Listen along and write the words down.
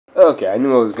Okay, I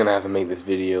knew I was gonna have to make this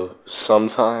video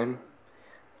sometime,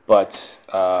 but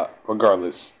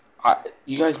regardless,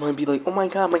 you guys might be like, "Oh my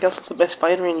God, Miguel's not the best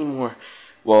fighter anymore."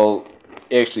 Well,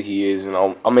 actually, he is, and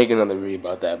I'll make another video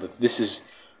about that. But this is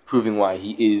proving why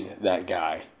he is that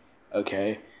guy.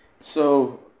 Okay,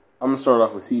 so I'm gonna start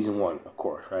off with season 1, of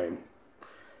course, right?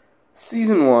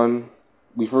 Season 1,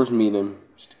 we first meet him.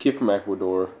 Just a kid from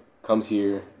Ecuador comes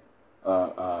here,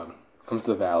 comes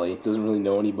to the valley. Doesn't really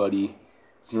know anybody.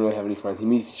 Doesn't really have any friends. He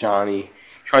meets Johnny.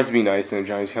 Tries to be nice to him.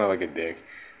 Johnny's kind of like a dick.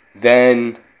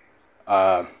 Then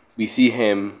we see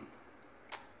him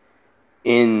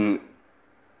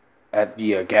at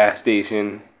the gas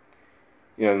station.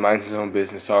 You know, minds his own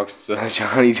business. Talks to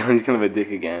Johnny. Johnny's kind of a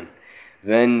dick again.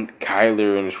 Then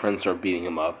Kyler and his friends start beating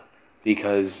him up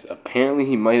because apparently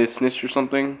he might have snitched or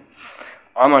something.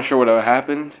 I'm not sure what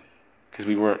happened because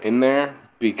we weren't in there.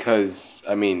 Because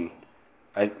I'm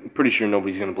pretty sure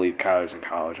nobody's gonna believe Kyler's in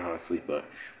college, honestly. But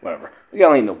whatever.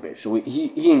 Miguel ain't no bitch, so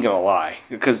he ain't gonna lie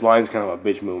because lying's kind of a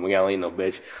bitch move. Miguel ain't no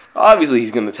bitch. Obviously, he's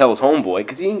gonna tell his homeboy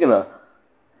because he ain't gonna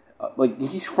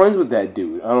he's friends with that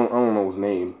dude. I don't know his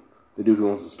name. The dude who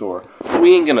owns the store. So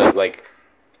he ain't gonna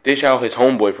dish out his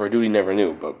homeboy for a dude he never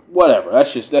knew. But whatever.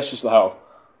 That's just how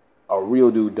a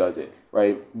real dude does it,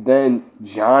 right? Then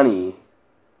Johnny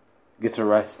gets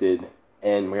arrested,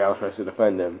 and Miguel tries to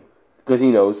defend him because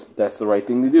he knows that's the right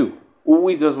thing to do.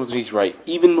 Always does what he's right,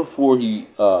 even before he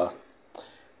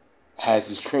has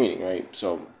his training, right?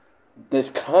 So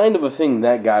that's kind of a thing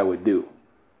that guy would do.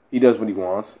 He does what he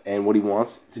wants, and what he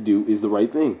wants to do is the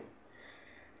right thing.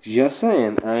 Just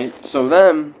saying, alright? So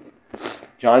then,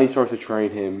 Johnny starts to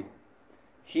train him.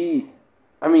 He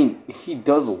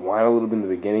does whine a little bit in the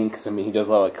beginning, because, he does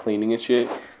a lot of cleaning and shit,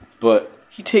 but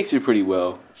he takes it pretty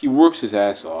well. He works his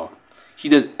ass off. He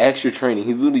does extra training.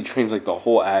 He literally trains, the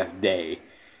whole ass day.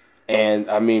 And,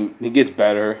 he gets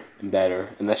better and better,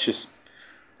 and that's just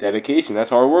dedication. That's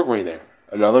hard work right there.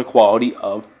 Another quality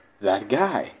of that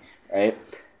guy, right?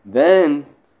 Then,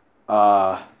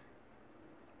 am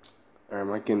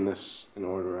I getting this in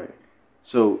order right?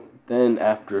 So, then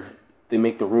after they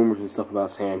make the rumors and stuff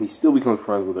about Sam, he still becomes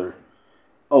friends with her.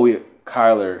 Oh, yeah,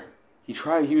 Kyler. He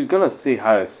was gonna say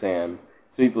hi to Sam.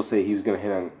 Some people say he was gonna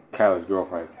hit on Kyler's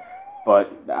girlfriend.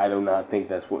 But I do not think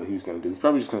that's what he was gonna do. He's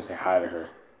probably just gonna say hi to her.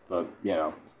 But,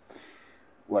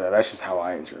 whatever. That's just how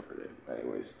I interpret it.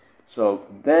 Anyways. So,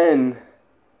 then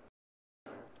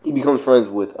he becomes friends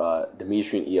with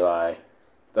Dimitri and Eli.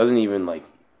 Doesn't even,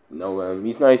 know them.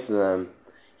 He's nice to them.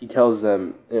 He tells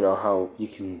them, how you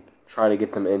can try to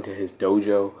get them into his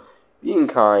dojo. Being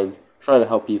kind, trying to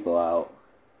help people out.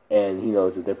 And he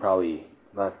knows that they're probably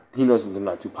not, he knows that they're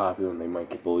not too popular and they might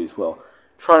get bullied as well.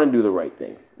 Trying to do the right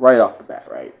thing. Right off the bat,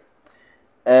 right?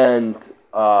 And,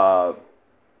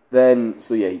 then,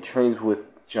 so yeah, he trains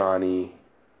with Johnny.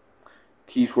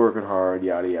 Keeps working hard,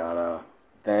 yada yada.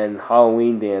 Then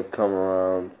Halloween dance come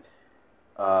around.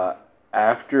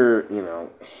 After,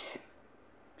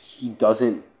 he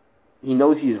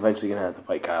knows he's eventually going to have to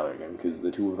fight Kyler again because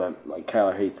the two of them,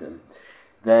 Kyler hates him.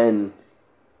 Then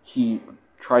he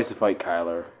tries to fight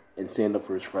Kyler and stand up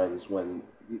for his friends when,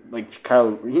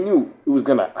 Kyler, he knew it was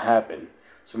going to happen.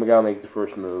 So Miguel makes the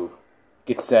first move,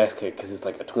 gets his ass kicked because it's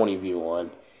a 20v1.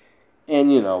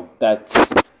 And, that's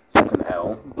an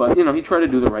L. But, he tried to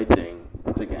do the right thing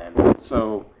once again.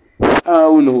 So, I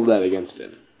wouldn't hold that against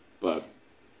him. But,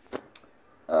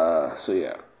 so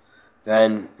yeah.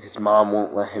 Then his mom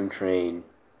won't let him train.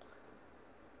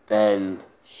 Then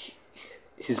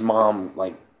his mom,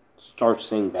 starts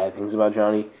saying bad things about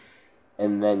Johnny.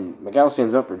 And then Miguel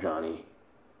stands up for Johnny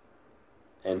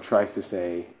and tries to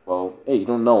say, well, hey, you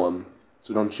don't know him,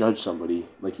 so don't judge somebody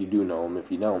like you do know him if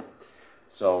you don't.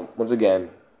 So, once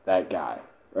again, that guy,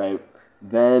 right?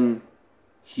 Then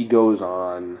he goes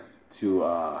on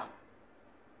to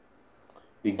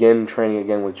begin training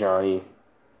again with Johnny,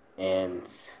 and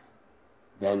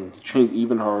then he trains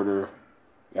even harder,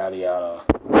 yada yada.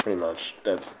 Pretty much,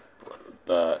 that's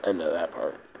the end of that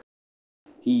part.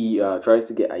 He tries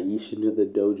to get Aish into the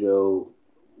dojo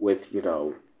with,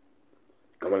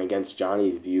 going against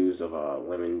Johnny's views of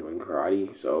women doing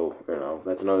karate. So,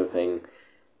 that's another thing.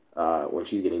 When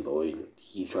she's getting bullied,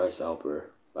 he tries to help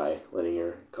her by letting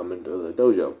her come into the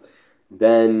dojo.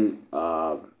 Then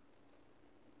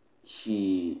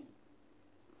he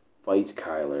fights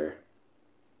Kyler,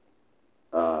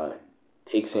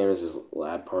 takes Sam as his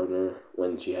lab partner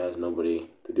when she has nobody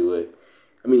to do it.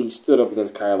 He stood up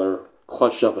against Kyler,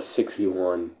 clutched up a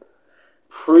 6v1.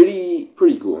 Pretty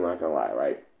cool, I'm not gonna lie,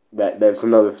 right? That's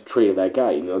another trait of that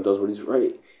guy, does what he's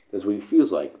right. Does what he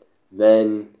feels like.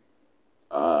 Then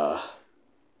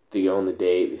they go on the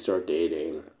date, they start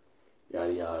dating.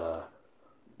 yada yada.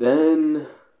 Then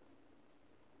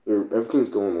everything's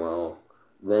going well.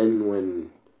 Then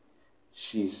when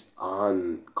she's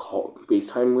on call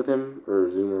FaceTime with him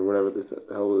or Zoom or whatever the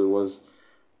hell it was,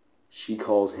 she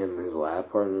calls him his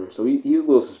lab partner. So he's a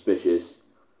little suspicious.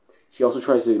 She also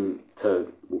tries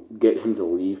to get him to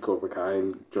leave Cobra Kai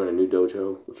and join a new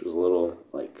dojo, which was a little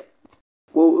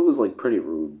well, it was pretty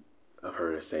rude of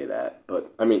her to say that,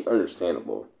 but I mean,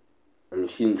 understandable. I mean,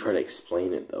 she didn't try to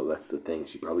explain it though. That's the thing.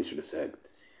 She probably should have said,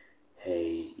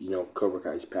 "Hey, Cobra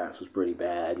Kai's past was pretty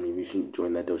bad. Maybe you shouldn't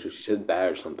join that dojo." If she said that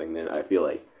or something, then I feel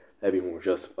like that'd be more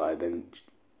justified than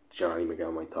Johnny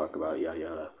Miguel might talk about yada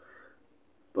yada.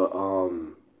 But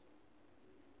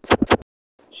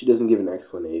she doesn't give an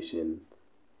explanation.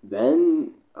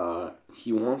 Then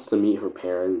he wants to meet her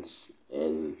parents,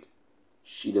 and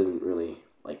she doesn't really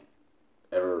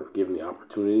ever give him the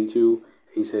opportunity to.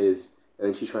 He says, and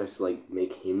then she tries to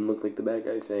make him look like the bad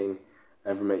guy, saying, "I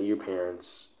never met your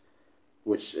parents,"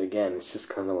 which again, it's just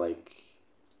kind of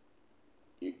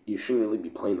you shouldn't really be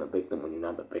playing the victim when you're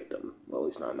not the victim. Well, at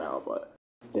least not now. But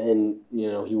then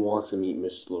he wants to meet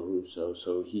Mr. LaRusso,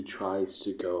 so he tries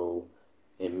to go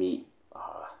and meet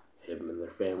him and their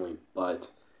family,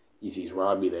 but he sees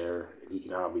Robbie there, and he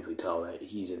can obviously tell that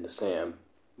he's into Sam,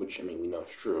 which, I mean, we know is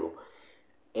true.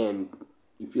 And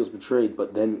he feels betrayed,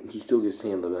 but then he still gives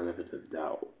Sam the benefit of the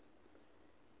doubt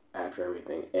after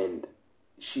everything. And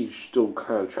she still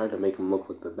kind of tried to make him look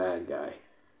like the bad guy,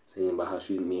 saying about how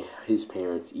she didn't meet his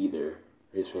parents either,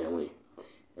 his family.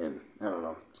 And I don't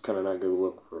know, it's kind of not a good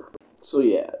look for her. So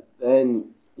yeah,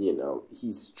 then,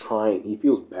 he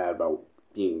feels bad about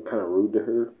being kind of rude to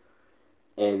her.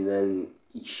 And then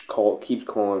he keeps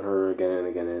calling her again and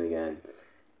again and again.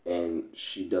 And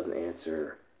she doesn't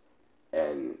answer.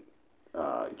 And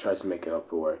he tries to make it up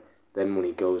for it. Then when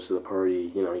he goes to the party,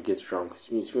 he gets drunk because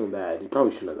he's feeling bad. He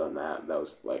probably shouldn't have done that. That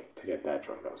was, to get that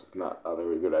drunk, that was not a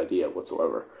very good idea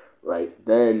whatsoever, right?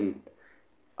 Then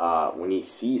when he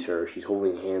sees her, she's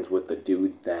holding hands with the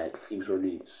dude that he was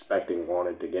already suspecting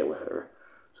wanted to get with her.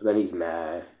 So then he's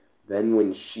mad. Then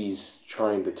when she's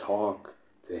trying to talk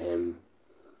to him,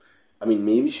 I mean,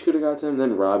 maybe she could have got to him.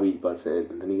 Then Robbie butts in,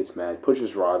 and then he gets mad,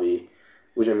 pushes Robbie,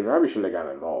 which, I mean, Robbie shouldn't have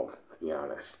gotten involved, to be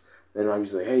honest. Then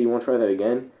Robbie's like, "Hey, you want to try that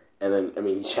again?" And then, I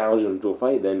mean, he challenged him to a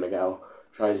fight. Then Miguel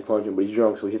tries to punch him, but he's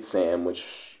drunk, so he hits Sam,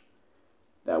 which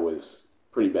that was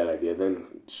a pretty bad idea.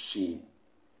 Then she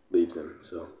leaves him,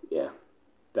 so yeah,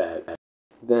 bad.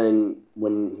 Then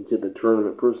when he's at the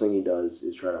tournament, first thing he does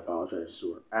is try to apologize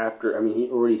to her. After, I mean, he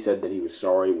already said that he was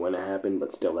sorry when it happened,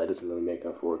 but still, that doesn't really make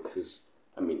up for it because,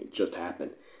 I mean, it just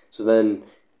happened. So then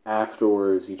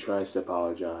afterwards, he tries to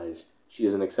apologize. She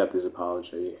doesn't accept his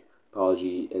apology,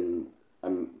 and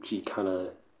she kind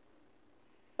of,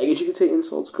 I guess you could say,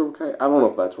 insults Cobra Kai. I don't know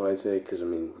if that's what I say, because, I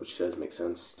mean, what she says makes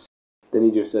sense. Then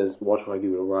he just says, "Watch what I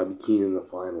do to Robbie Keane in the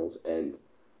finals," and,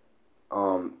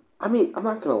 I mean, I'm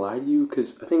not going to lie to you,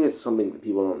 because I think it's something that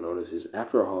people don't notice, is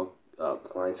after Hawk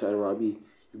blindsided Robbie,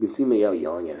 you can see Miguel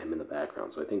yelling at him in the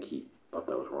background, so I think he thought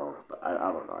that was wrong, but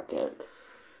I don't know, I can't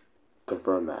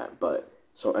confirm that, but,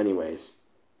 so anyways,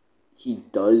 he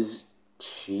does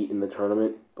cheat in the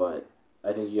tournament, but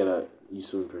I think you gotta use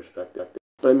some perspective.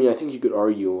 But I mean, I think you could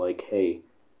argue, hey,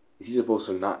 is he supposed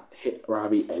to not hit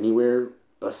Robbie anywhere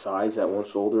besides that one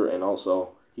shoulder? And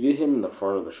also, he did hit him in the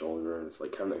front of the shoulder, and it's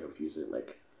kind of confusing.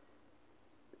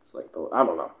 I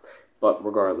don't know. But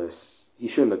regardless, he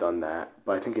shouldn't have done that.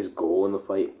 But I think his goal in the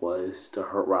fight was to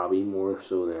hurt Robbie more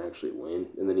so than actually win.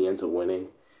 And then he ends up winning.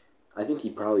 I think he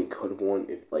probably could have won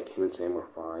if him and Sam were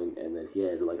fine, and then he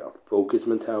had a focused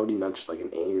mentality, not just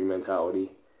an angry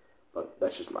mentality. But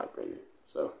that's just my opinion.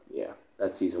 So yeah,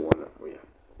 that's season 1 for you.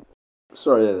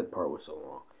 Sorry that part was so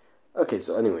long. Okay,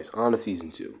 so anyways, on to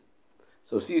season 2.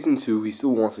 So season 2, he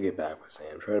still wants to get back with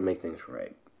Sam, try to make things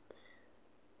right.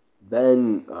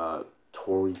 Then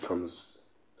Tori comes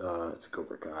to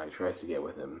Cobra Kai, tries to get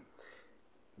with him.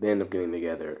 They end up getting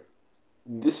together.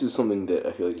 This is something that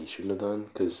I feel like he shouldn't have done,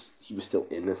 because he was still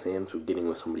in the Sam, so getting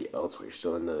with somebody else while you're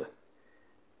still in the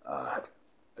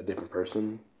a different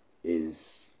person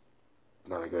is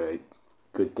not a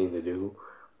good thing to do.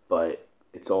 But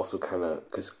it's also kind of,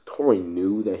 because Tori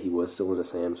knew that he was still in the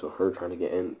Sam, so her trying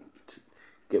to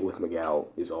get with Miguel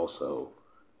is also,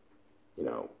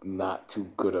 not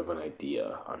too good of an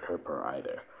idea on her part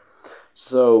either.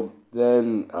 So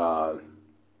then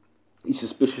he's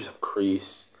suspicious of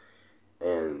Kreese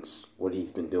and what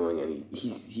he's been doing, and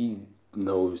he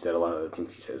knows that a lot of the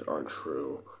things he says aren't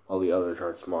true, while the others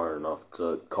aren't smart enough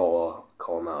to call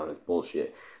him out on his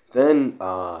bullshit. Then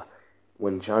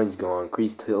when Johnny's gone,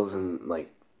 Kreese tells him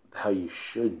how you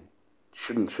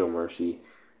shouldn't show mercy,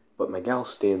 But Miguel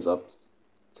stands up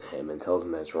to him and tells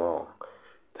him that it's wrong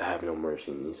to have no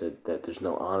mercy. And he said that there's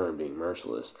no honor in being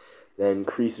merciless. Then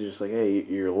Kreese is just like, hey,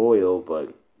 you're loyal,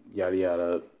 but yada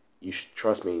yada. You should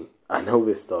trust me. I know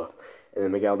this stuff. And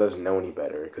then Miguel doesn't know any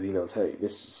better because he knows, hey,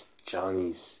 this is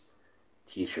Johnny's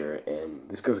teacher, and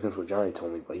this goes against what Johnny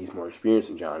told me, but he's more experienced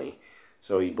than Johnny,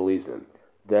 so he believes him.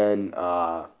 Then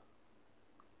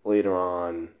later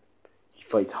on, he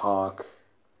fights Hawk,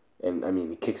 and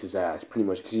he kicks his ass pretty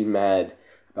much because he's mad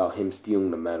about him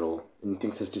stealing the medal, and he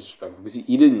thinks that's disrespectful because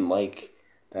he didn't like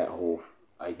that whole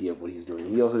idea of what he was doing.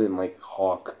 He also didn't like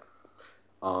Hawk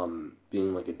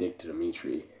being like a dick to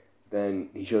Dimitri. Then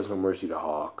he shows no mercy to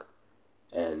Hawk,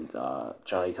 and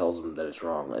Johnny tells him that it's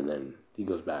wrong, and then he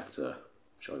goes back to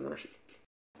showing mercy.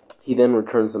 He then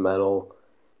returns the medal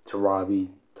to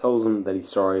Robbie, tells him that he's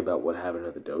sorry about what happened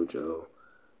at the dojo,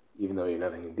 even though he had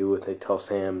nothing to do with it.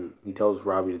 He tells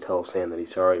Robbie to tell Sam that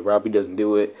he's sorry. Robbie doesn't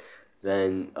do it.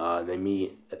 Then they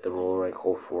meet at the roller rink,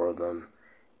 all four of them.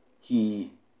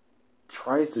 He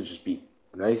tries to just be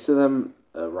nice to them,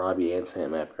 Robbie and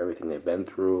Sam, after everything they've been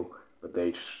through, but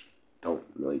they just don't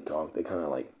really talk. They kind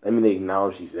of they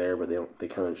acknowledge he's there, but they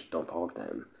kind of just don't talk to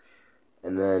him.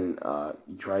 And then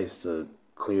he tries to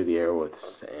clear the air with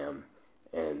Sam,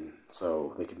 and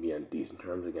so they can be on decent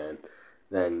terms again.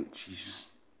 Then she's just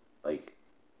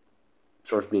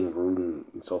starts being rude and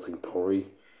insulting Tori,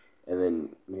 and then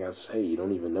Miguel says, hey, you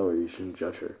don't even know her, you shouldn't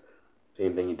judge her.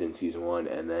 Same thing he did in season 1,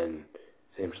 and then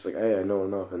Sam's just like, hey, I know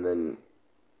enough, and then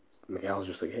Miguel's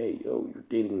just like, hey, yo, you're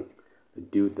dating the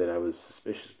dude that I was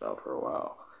suspicious about for a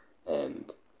while,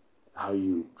 and how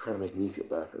you trying to make me feel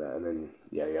bad for that? And then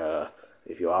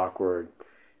they feel awkward.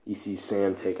 He sees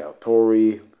Sam take out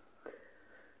Tori,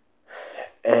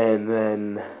 and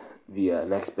then the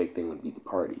next big thing would be the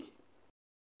party.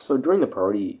 So during the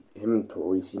party, him and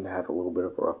Tori seem to have a little bit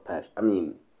of a rough patch.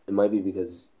 It might be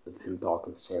because of him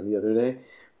talking to Sam the other day,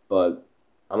 but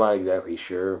I'm not exactly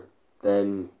sure.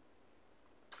 Then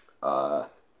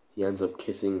he ends up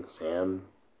kissing Sam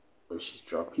when she's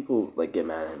drunk. People get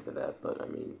mad at him for that, but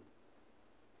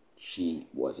she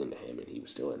was into him and he was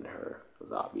still into her. It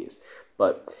was obvious.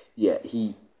 But yeah,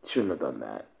 he shouldn't have done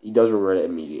that. He does regret it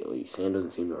immediately. Sam doesn't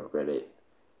seem to regret it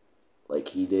like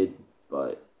he did,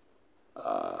 but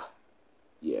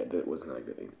yeah, that was not a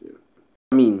good thing to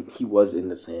do. He was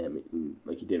into Sam, and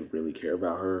he didn't really care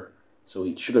about her, so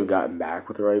he should have gotten back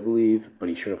with her, I believe, but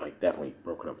he should have definitely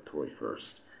broken up with Tori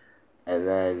first. And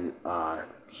then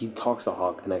he talks to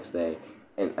Hawk the next day,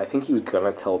 and I think he was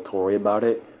gonna tell Tori about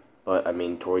it, but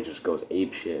Tori just goes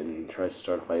apeshit and tries to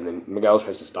start a fight, and then Miguel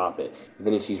tries to stop it. And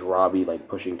then he sees Robbie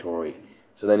pushing Tori,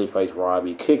 so then he fights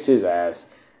Robbie, kicks his ass,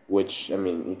 which he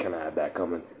kind of had that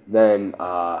coming. Then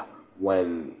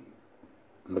when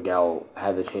Miguel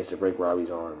had the chance to break Robbie's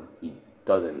arm, he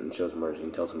doesn't and shows mercy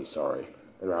and tells him he's sorry.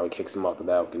 Then Robbie kicks him off the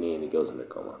balcony and he goes into a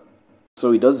coma.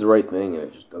 So he does the right thing and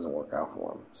it just doesn't work out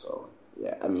for him. So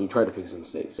yeah, he tried to fix his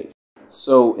mistakes.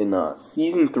 So in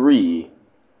season 3,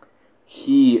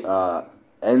 he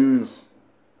ends.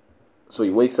 So he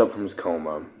wakes up from his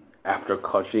coma after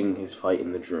clutching his fight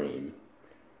in the dream.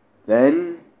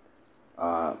 Then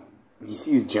he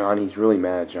sees Johnny. He's really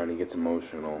mad at Johnny. Gets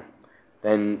emotional.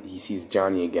 Then he sees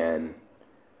Johnny again.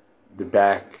 They're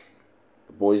back.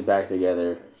 The boys back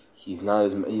together. He's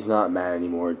not mad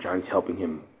anymore. Johnny's helping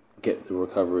him get the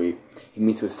recovery. He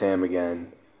meets with Sam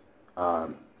again.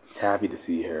 He's happy to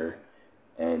see her,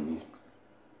 and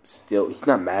he's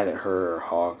not mad at her or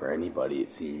Hawk or anybody,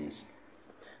 it seems.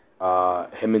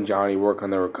 Him and Johnny work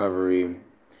on their recovery.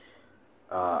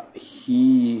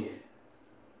 He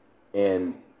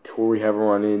and Tori have a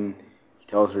run-in. He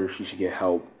tells her she should get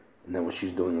help, and then what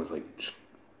she's doing was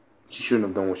she shouldn't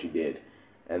have done what she did,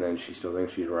 and then she still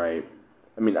thinks she's right.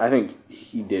 I think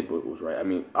he did what was right.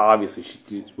 Obviously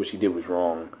what she did was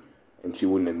wrong, and she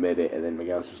wouldn't admit it, and then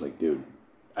Miguel's just like, dude,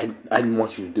 I didn't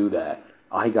want you to do that.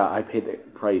 I paid the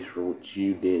price for what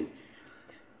you did,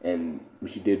 and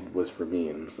what you did was for me,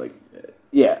 and it's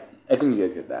yeah, I think you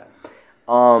guys get that.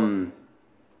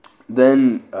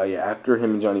 Then, after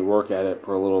him and Johnny work at it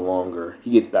for a little longer,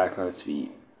 he gets back on his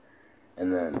feet,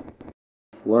 and then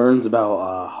learns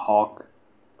about Hawk.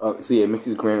 Makes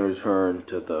his grand return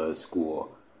to the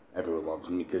school. Everyone loves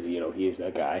him because, he is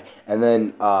that guy. And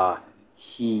then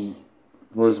he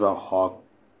learns about Hawk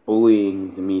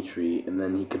bullying Dimitri, and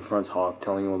then he confronts Hawk,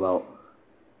 telling him about...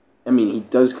 he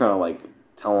does kind of,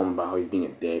 tell him about how he's being a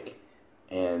dick.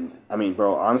 And,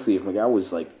 bro, honestly, if Miguel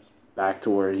was, back to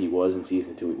where he was in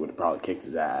Season 2, he would have probably kicked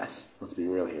his ass. Let's be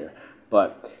real here.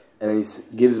 And then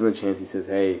he gives him a chance. He says,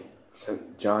 hey,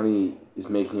 Johnny is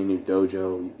making a new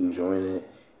dojo. You can join it.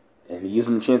 and he gives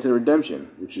him a chance at redemption,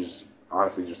 which is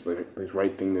honestly just the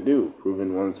right thing to do.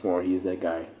 Proving once more he's that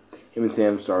guy. Him and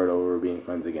Sam start over being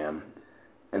friends again,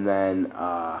 and then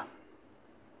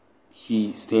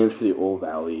he stands for the Old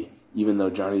Valley, even though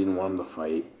Johnny didn't want him to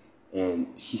fight, and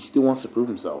he still wants to prove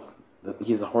himself.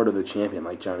 He has the heart of the champion,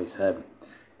 like Johnny said.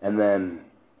 And then,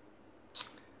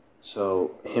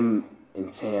 so him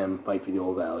and Sam fight for the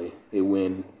Old Valley. They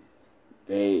win.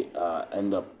 They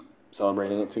end up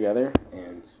celebrating it together,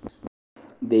 and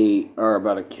they are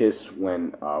about to kiss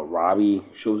when Robbie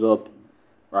shows up.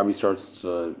 Robbie starts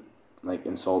to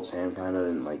insult Sam kind of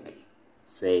and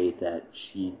say that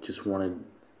she just wanted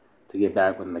to get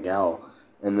back with Miguel,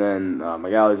 and then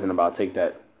Miguel isn't about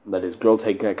to let his girl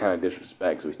take that kind of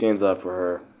disrespect, so he stands up for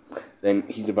her. Then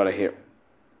he's about to hit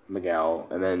Miguel,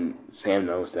 and then Sam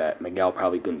knows that Miguel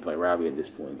probably couldn't fight Robbie at this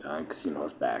point in time because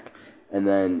his back, and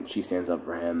then she stands up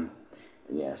for him,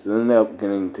 and yeah, so then they end up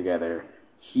getting together.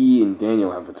 He and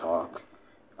Daniel have a talk,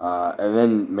 and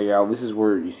then Miguel, this is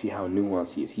where you see how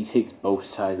nuanced he is. He takes both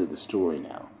sides of the story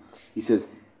now. He says,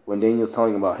 when Daniel's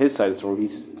telling about his side of the story,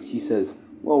 he says,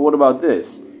 well, what about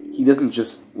this? He doesn't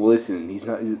just listen. He's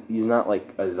not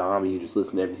like a zombie who just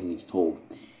listens to everything he's told.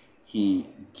 He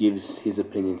gives his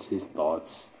opinions, his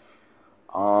thoughts.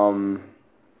 So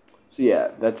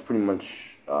yeah, that's pretty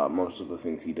much most of the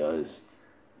things he does.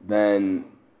 Then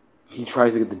he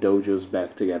tries to get the dojos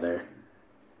back together,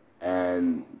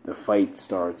 and the fight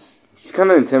starts. He's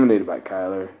kind of intimidated by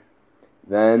Kyler.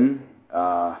 Then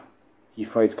he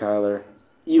fights Kyler,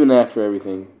 even after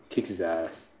everything, kicks his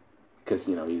ass, because,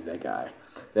 he's that guy.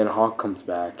 Then Hawk comes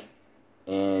back,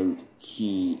 and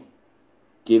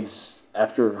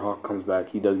after Hawk comes back,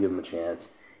 he does give him a chance,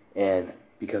 and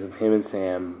because of him and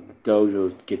Sam, the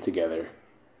dojos get together.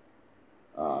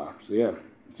 So yeah,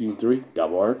 Season 3,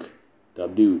 double arc,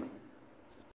 dub dude.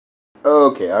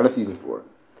 Okay, on to Season 4.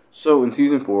 So in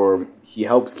Season 4, he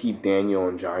helps keep Daniel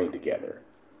and Johnny together.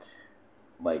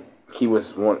 Him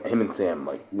and Sam,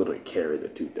 literally carry the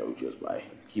two dojos by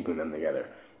keeping them together.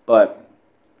 But,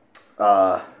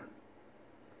 so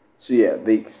yeah,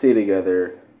 they stay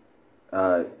together,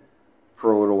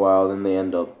 for a little while, then they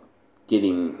end up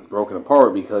getting broken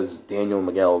apart because Daniel and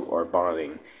Miguel are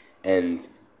bonding, and,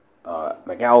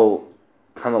 Miguel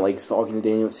kind of likes talking to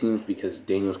Daniel, it seems, because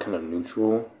Daniel's kind of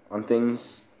neutral on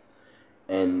things,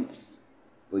 and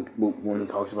when he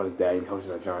talks about his dad, he talks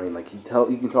about Johnny,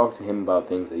 he can talk to him about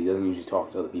things that he doesn't usually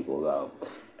talk to other people about.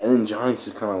 And then Johnny's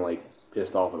just kind of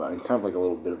pissed off about it. He's kind of a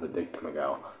little bit of a dick to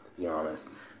Miguel, to be honest.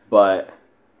 But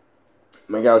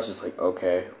Miguel's just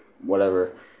okay,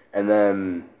 whatever. And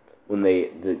then when the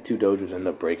two dojos end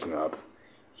up breaking up,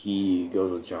 he goes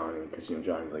with Johnny because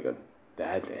Johnny's a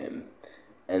dad to him.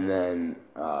 And then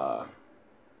yada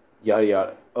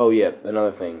yada. Oh yeah,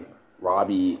 another thing,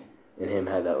 Robbie and him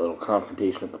had that little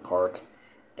confrontation at the park,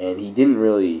 and he didn't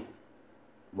really.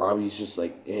 Robbie's just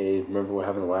hey, remember what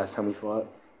happened the last time we fought?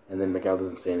 And then Miguel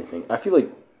doesn't say anything. I feel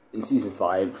in Season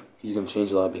 5, he's going to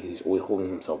change a lot because he's always holding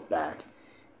himself back,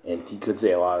 and he could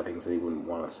say a lot of things that he wouldn't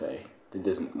want to say, that he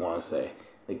doesn't want to say.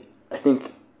 I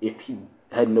think if he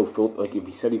had no filter, if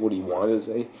he said what he wanted to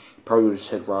say, he probably would have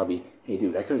said, Robbie, hey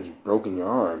dude, I could have just broken your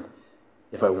arm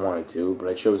if I wanted to, but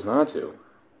I chose not to.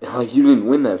 You didn't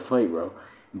win that fight, bro.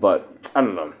 But, I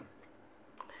don't know.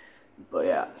 But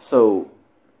yeah, so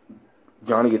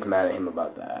Johnny gets mad at him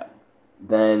about that.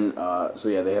 Then, so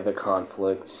yeah, they have the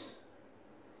conflict.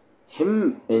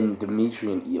 Him and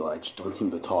Dimitri and Eli just don't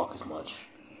seem to talk as much,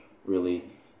 really.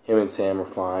 Him and Sam are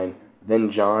fine.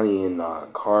 Then Johnny and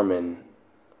Carmen,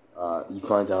 he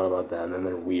finds out about them, and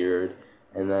they're weird.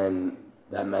 And then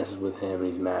that messes with him, and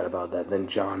he's mad about that. Then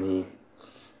Johnny,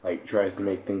 tries to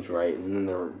make things right, and then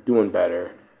they're doing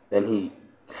better. Then he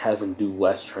has him do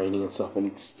less training and stuff, and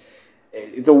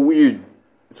it's a weird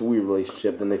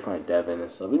relationship. Then they find Devin and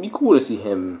stuff. It'd be cool to see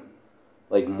him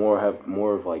have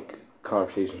more of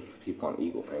conversations with people on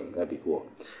Eagle thing. That'd be cool.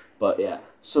 But yeah,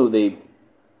 so that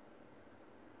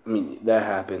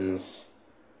happens,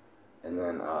 and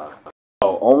then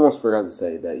almost forgot to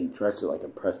say that he tries to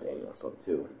impress Daniel and stuff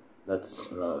too. That's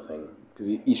another thing, because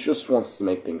he just wants to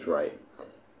make things right,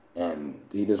 and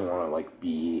he doesn't want to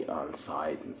be on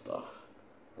sides and stuff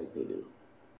like they do.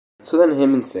 So then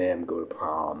him and Sam go to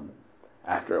prom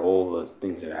after all the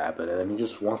things that happen, and then he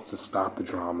just wants to stop the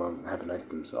drama and have a night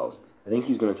to themselves. I think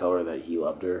he's going to tell her that he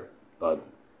loved her, but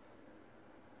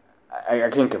I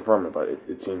can't confirm it, but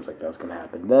it seems like that's going to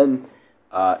happen. Then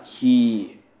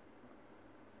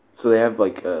so they have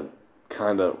a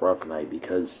kind of rough night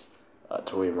because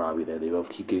Tori and Robbie there, they both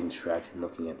keep getting distracted and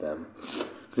looking at them.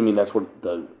 Because that's what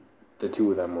the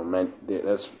two of them were meant.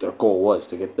 That's their goal was,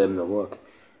 to get them to look.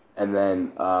 And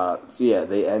then, so yeah,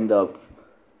 they end up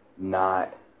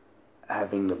not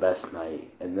having the best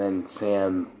night. And then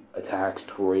Sam attacks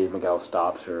Tori, and Miguel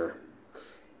stops her.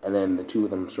 And then the two of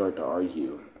them start to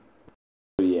argue.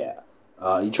 So yeah,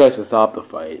 he tries to stop the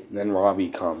fight. And then Robbie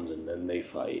comes, and then they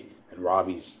fight. And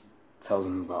Robbie tells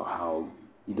him about how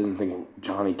he doesn't think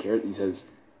Johnny cares. He says,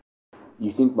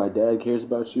 "You think my dad cares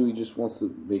about you? He just wants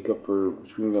to make up for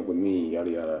screwing up with me, yada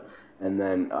yada." And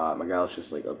then Miguel's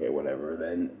just like, okay, whatever.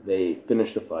 Then they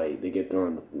finish the fight. They get thrown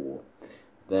in the pool.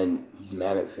 Then he's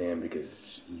mad at Sam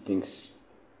because he thinks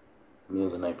it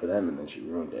was a night for them, and then she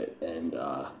ruined it. And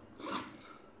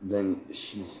then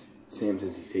Sam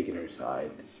says he's taking her side.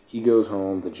 He goes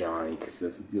home to Johnny because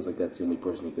he feels like that's the only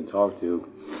person he can talk to.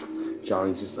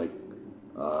 Johnny's just like,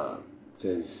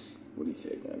 says, what do you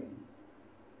say again?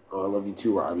 "Oh, I love you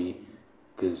too, Robbie."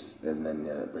 And then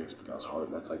it breaks Miguel's heart.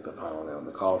 And that's like the final nail in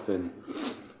the coffin.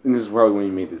 And this is probably when he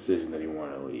made the decision that he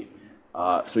wanted to leave.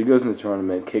 So he goes in the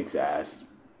tournament, kicks ass.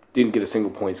 Didn't get a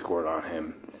single point scored on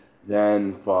him.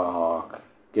 Then Hawk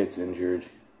gets injured,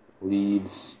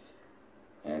 leaves,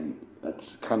 and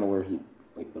that's kind of where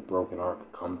the broken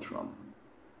arc comes from.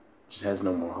 Just has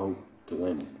no more hope to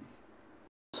win.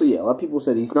 So yeah, a lot of people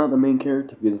said he's not the main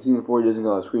character because in season 4 he doesn't get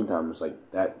a lot of screen time. It's like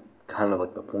that kind of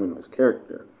like the point of his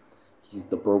character. He's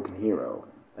the broken hero.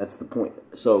 That's the point.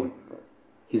 So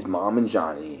his mom and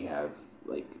Johnny have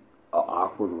like an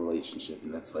awkward relationship,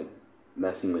 and that's like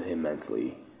messing with him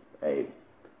mentally, right?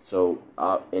 So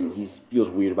and he feels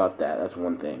weird about that. That's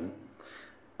one thing.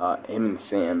 Him and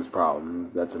Sam's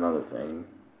problems. That's another thing.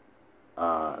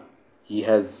 He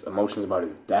has emotions about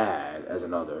his dad as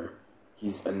another.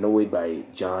 He's annoyed by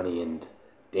Johnny and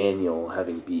Daniel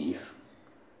having beef.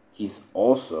 He's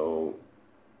also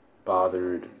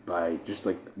bothered by just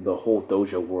like the whole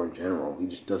dojo war in general. He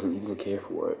doesn't care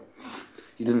for it.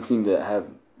 He doesn't seem to have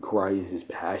karate as his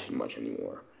passion much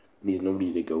anymore. And he has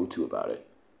nobody to go to about it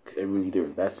because everyone's either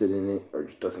invested in it or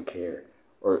just doesn't care,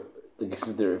 or like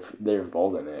since they're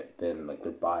involved in it, then like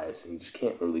they're biased and you just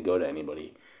can't really go to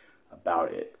anybody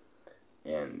about it.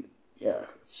 And yeah,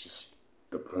 it's just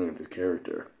the point of his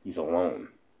character. He's alone.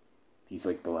 He's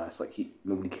like the last,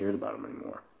 nobody cared about him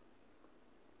anymore.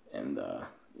 And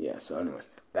yeah, so anyways,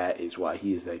 that is why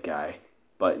he is that guy.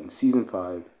 But in season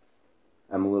 5,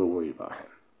 I'm a little worried about him.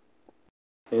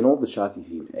 In all the shots, he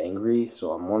seemed angry,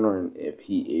 so I'm wondering if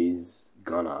he is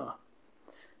gonna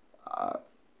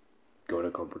go to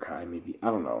Cobra Kai, maybe. I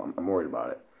don't know. I'm worried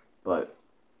about it. But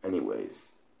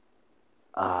anyways,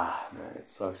 man, it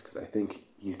sucks because I think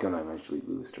he's gonna eventually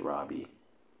lose to Robbie.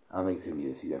 I don't think it's gonna be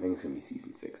this season. I think it's gonna be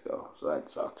season 6 though, so that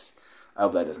sucks. I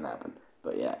hope that doesn't happen.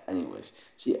 But yeah, anyways,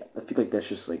 so yeah, I feel like that's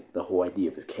just like the whole idea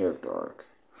of his character arc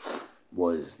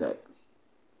was that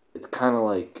it's kind of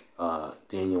like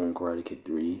Daniel in Karate Kid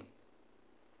 3.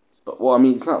 But well, I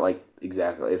mean, it's not like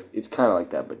exactly. It's kind of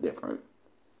like that, but different.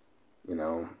 You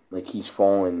know, like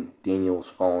Daniel's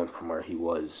fallen from where he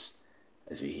was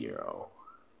as a hero,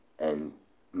 and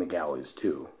Miguel is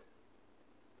too.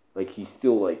 Like he's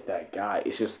still like that guy.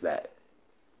 It's just that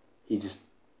he just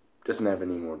doesn't have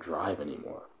any more drive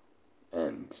anymore.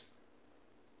 And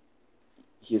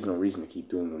he has no reason to keep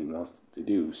doing what he wants to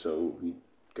do, so he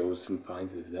goes and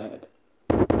finds his dad.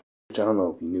 Which I don't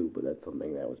know if he knew, but that's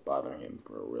something that was bothering him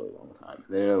for a really long time.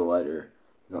 And then in a letter,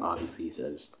 obviously he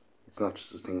says, it's not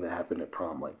just this thing that happened at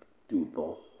prom. Like, dude,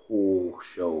 the whole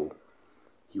show,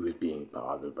 he was being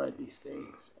bothered by these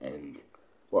things. And,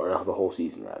 well, the whole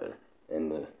season, rather.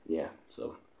 And, yeah,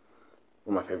 so,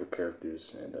 one of my favorite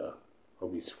characters, and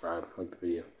hope you subscribe, like the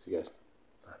video. See you guys.